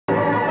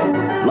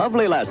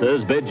Lovely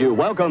lasses bid you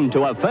welcome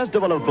to a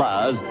festival of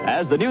flowers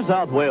as the New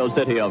South Wales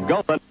city of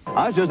Goulburn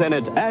ushers in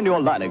its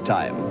annual lilac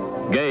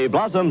time. Gay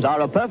blossoms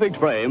are a perfect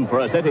frame for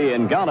a city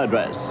in gala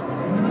dress.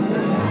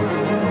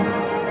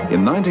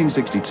 In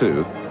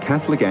 1962,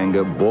 Catholic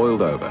anger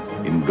boiled over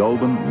in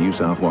Goulburn, New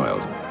South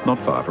Wales, not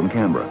far from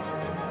Canberra.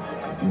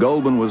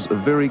 Goulburn was a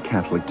very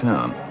Catholic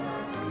town.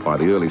 By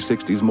the early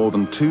 60s, more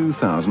than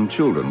 2,000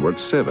 children were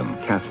at 7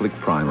 Catholic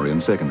primary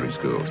and secondary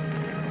schools.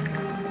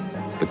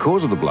 The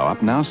cause of the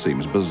blow-up now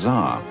seems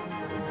bizarre.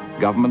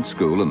 Government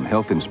school and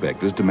health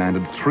inspectors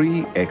demanded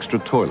 3 extra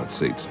toilet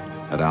seats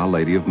at Our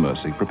Lady of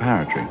Mercy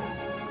Preparatory.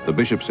 The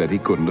bishop said he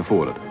couldn't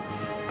afford it.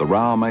 The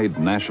row made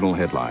national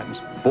headlines.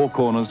 Four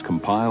Corners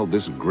compiled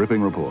this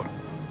gripping report.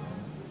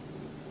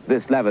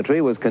 This lavatory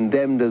was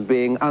condemned as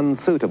being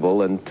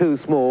unsuitable and too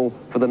small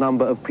for the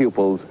number of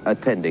pupils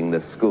attending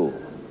this school.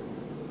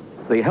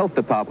 The health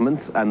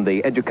departments and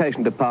the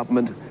education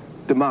department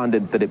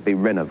demanded that it be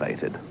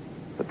renovated.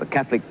 But the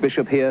Catholic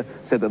bishop here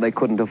said that they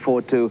couldn't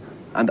afford to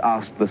and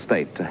asked the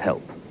state to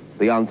help.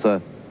 The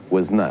answer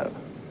was no.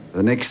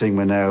 The next thing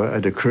we know, a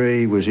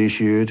decree was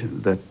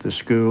issued that the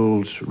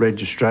school's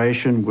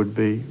registration would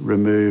be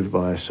removed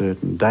by a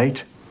certain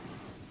date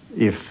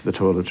if the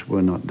toilets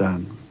were not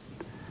done.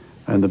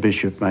 And the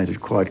bishop made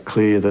it quite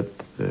clear that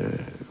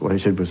what he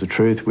said was the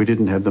truth. We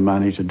didn't have the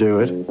money to do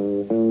it.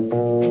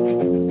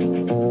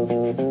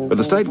 But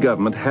the state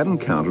government hadn't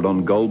counted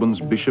on Goulburn's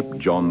Bishop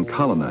John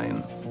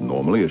Cullinane.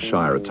 Normally a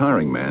shy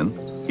retiring man,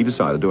 he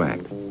decided to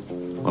act.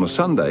 On a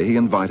Sunday, he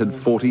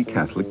invited 40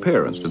 Catholic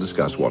parents to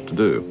discuss what to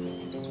do.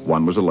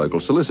 One was a local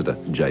solicitor,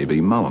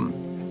 J.B. Mullen.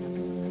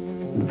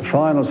 The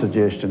final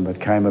suggestion that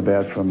came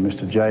about from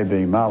Mr.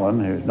 J.B.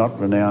 Mullen, who's not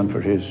renowned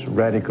for his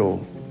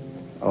radical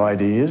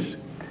ideas,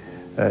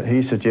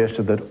 he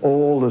suggested that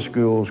all the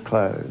schools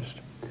closed.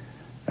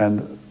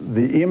 And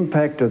the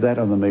impact of that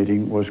on the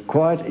meeting was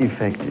quite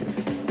effective.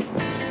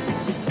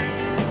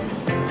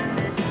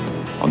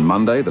 On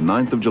Monday, the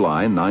 9th of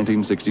July,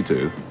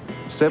 1962,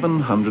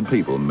 700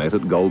 people met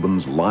at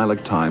Goulburn's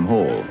Lilac Time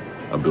Hall,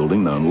 a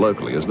building known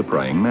locally as the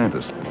Praying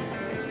Mantis.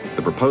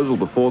 The proposal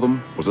before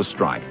them was a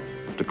strike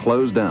to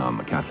close down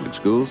the Catholic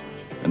schools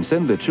and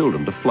send their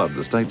children to flood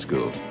the state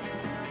schools.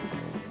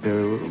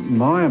 To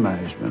my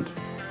amazement,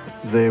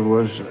 there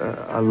was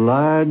a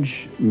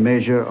large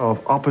measure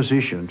of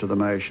opposition to the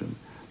motion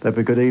that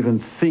we could even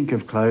think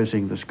of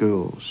closing the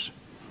schools.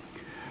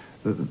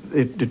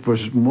 It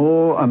was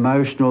more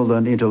emotional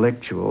than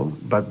intellectual,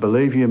 but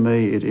believe you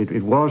me,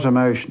 it was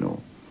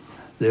emotional.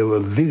 There were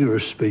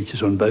vigorous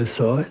speeches on both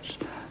sides.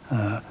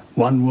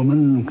 One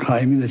woman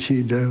claiming that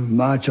she'd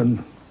march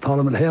on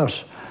Parliament House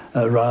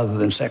rather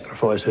than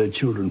sacrifice her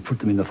children, put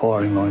them in the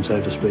firing line, so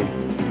to speak.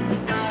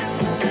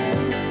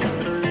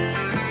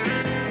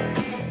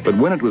 But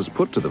when it was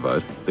put to the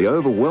vote, the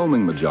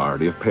overwhelming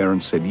majority of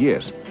parents said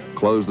yes,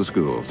 close the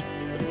schools.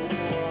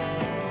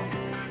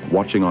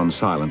 Watching on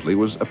silently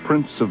was a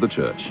prince of the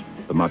church,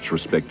 the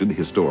much-respected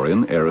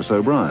historian Eris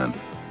O'Brien,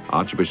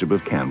 Archbishop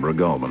of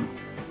Canberra-Goulburn.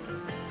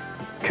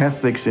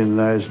 Catholics in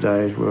those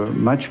days were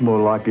much more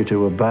likely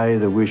to obey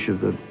the wish of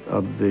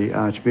the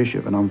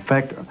Archbishop. And in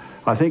fact,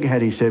 I think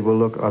had he said, well,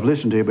 look, I've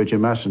listened to you, but you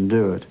mustn't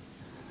do it,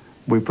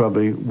 we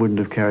probably wouldn't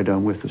have carried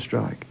on with the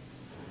strike.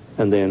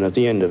 And then at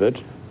the end of it,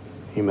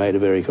 he made a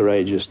very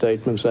courageous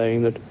statement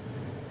saying that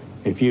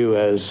if you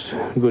as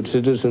good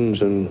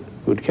citizens and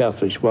good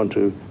Catholics want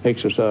to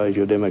exercise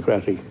your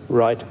democratic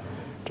right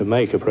to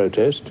make a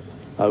protest,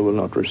 I will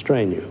not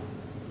restrain you.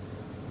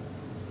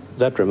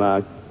 That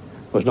remark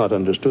was not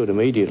understood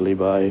immediately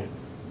by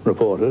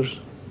reporters.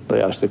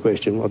 They asked the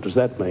question, what does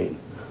that mean?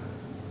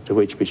 To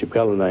which Bishop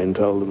Cullinane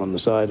told them on the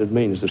side, it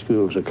means the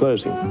schools are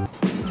closing.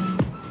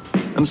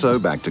 And so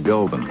back to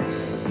Goulburn.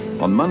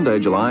 On Monday,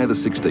 July the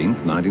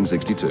 16th,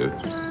 1962,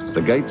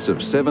 the gates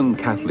of 7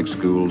 Catholic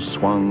schools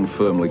swung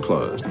firmly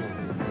closed.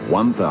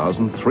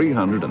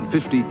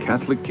 1,350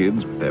 Catholic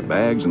kids, their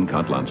bags and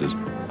cut lunches,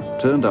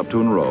 turned up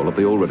to enrol at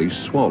the already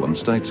swollen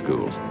state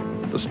schools.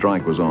 The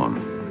strike was on.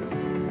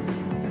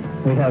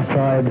 We have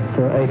tried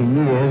for 80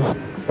 years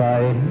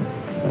by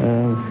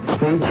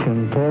speech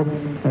and talk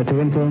to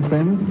influence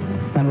them,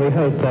 and we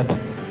hope that,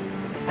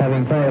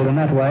 having failed in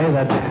that way,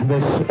 that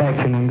this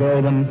action in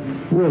Goulburn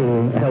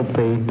will help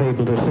the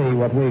people to see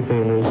what we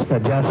feel is a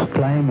just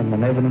claim and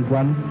an evident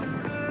one.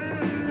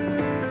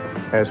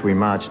 As we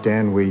marched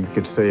down, we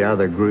could see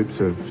other groups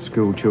of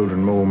school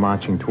children all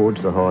marching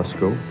towards the high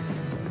school.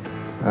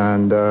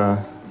 And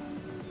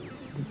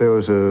there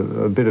was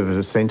a bit of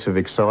a sense of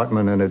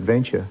excitement and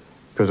adventure,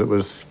 because it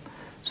was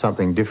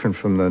something different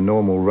from the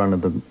normal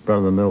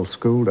run-of-the-mill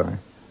school day.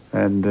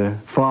 And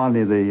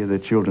finally the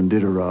children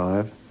did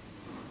arrive,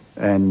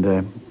 and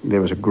there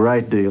was a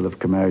great deal of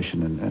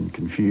commotion and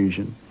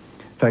confusion.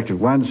 In fact, at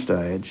one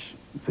stage,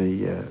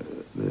 the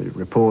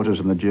reporters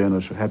and the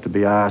journalists had to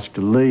be asked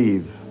to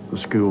leave the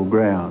school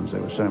grounds.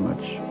 There was so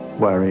much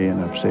worry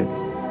and upset.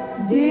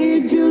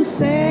 Did you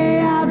say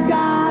I've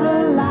got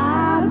a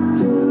lot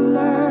to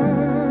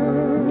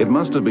learn? It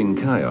must have been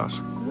chaos,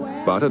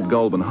 but at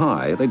Goulburn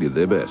High, they did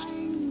their best.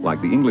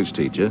 like the English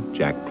teacher,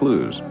 Jack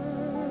Plews.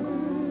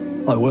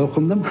 I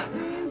welcomed them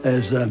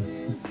as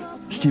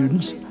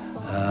students.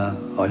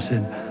 I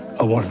said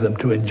I wanted them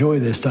to enjoy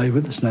their stay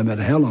with us, no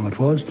matter how long it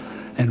was,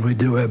 and we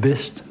do our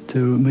best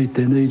to meet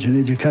their needs in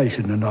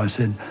education. And I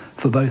said,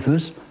 for both of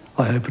us,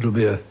 I hope it'll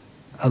be a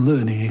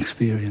learning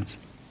experience.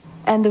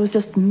 And there was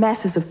just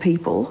masses of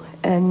people,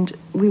 and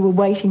we were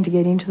waiting to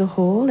get into the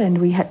hall, and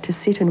we had to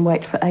sit and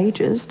wait for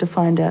ages to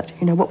find out,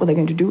 what were they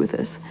going to do with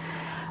us.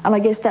 And I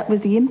guess that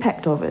was the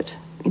impact of it.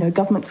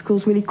 Government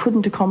schools really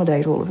couldn't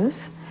accommodate all of us,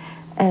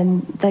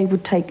 and they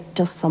would take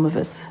just some of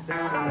us.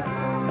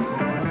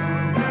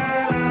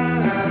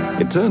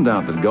 It turned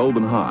out that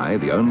Goulburn High,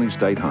 the only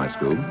state high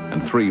school,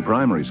 and 3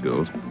 primary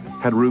schools,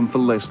 had room for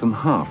less than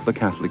half the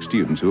Catholic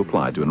students who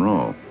applied to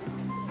enrol.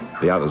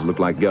 The others looked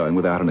like going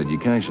without an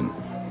education.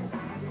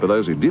 For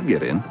those who did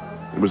get in,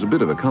 it was a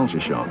bit of a culture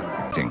shock.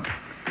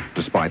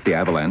 Despite the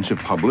avalanche of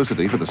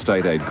publicity for the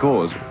state aid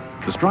cause,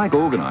 the strike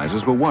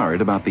organisers were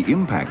worried about the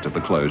impact of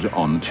the closure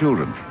on the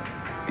children.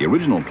 The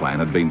original plan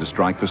had been to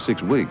strike for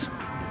 6 weeks.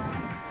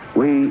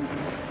 We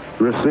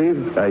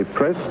received a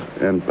press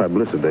and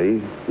publicity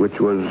which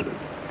was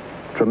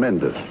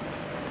tremendous.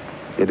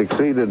 It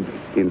exceeded,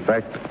 in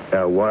fact,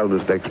 our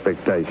wildest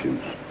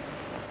expectations.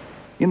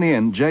 In the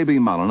end, J.B.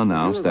 Mullen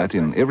announced that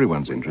in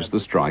everyone's interest the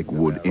strike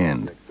would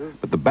end.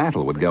 But the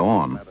battle would go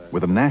on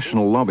with a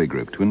national lobby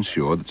group to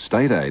ensure that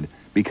state aid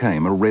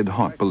became a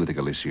red-hot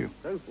political issue.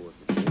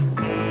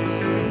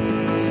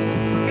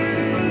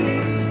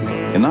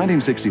 In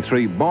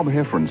 1963, Bob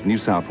Heffron's New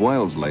South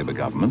Wales Labor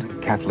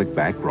government,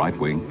 Catholic-backed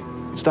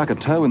right-wing, stuck a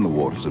toe in the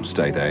waters of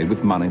state aid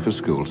with money for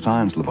school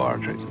science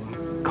laboratories.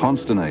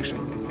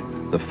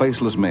 Consternation. The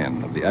faceless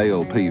men of the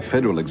ALP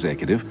federal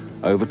executive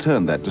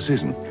overturned that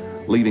decision,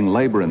 leaving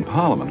Labor in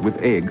Parliament with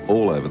egg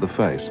all over the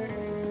face.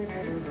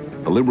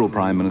 The Liberal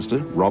Prime Minister,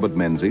 Robert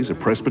Menzies, a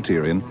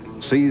Presbyterian,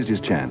 seized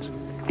his chance.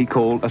 He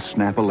called a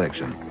snap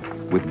election,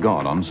 with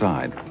God on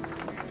side.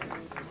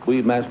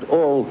 We must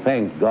all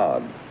thank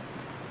God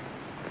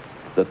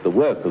that the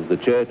work of the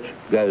Church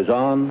goes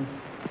on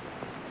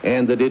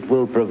and that it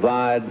will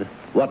provide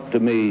what to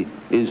me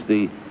is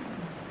the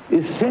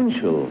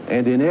essential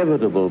and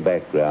inevitable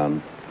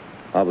background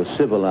of a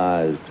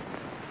civilized,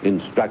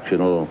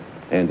 instructional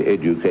and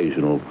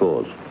educational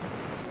cause.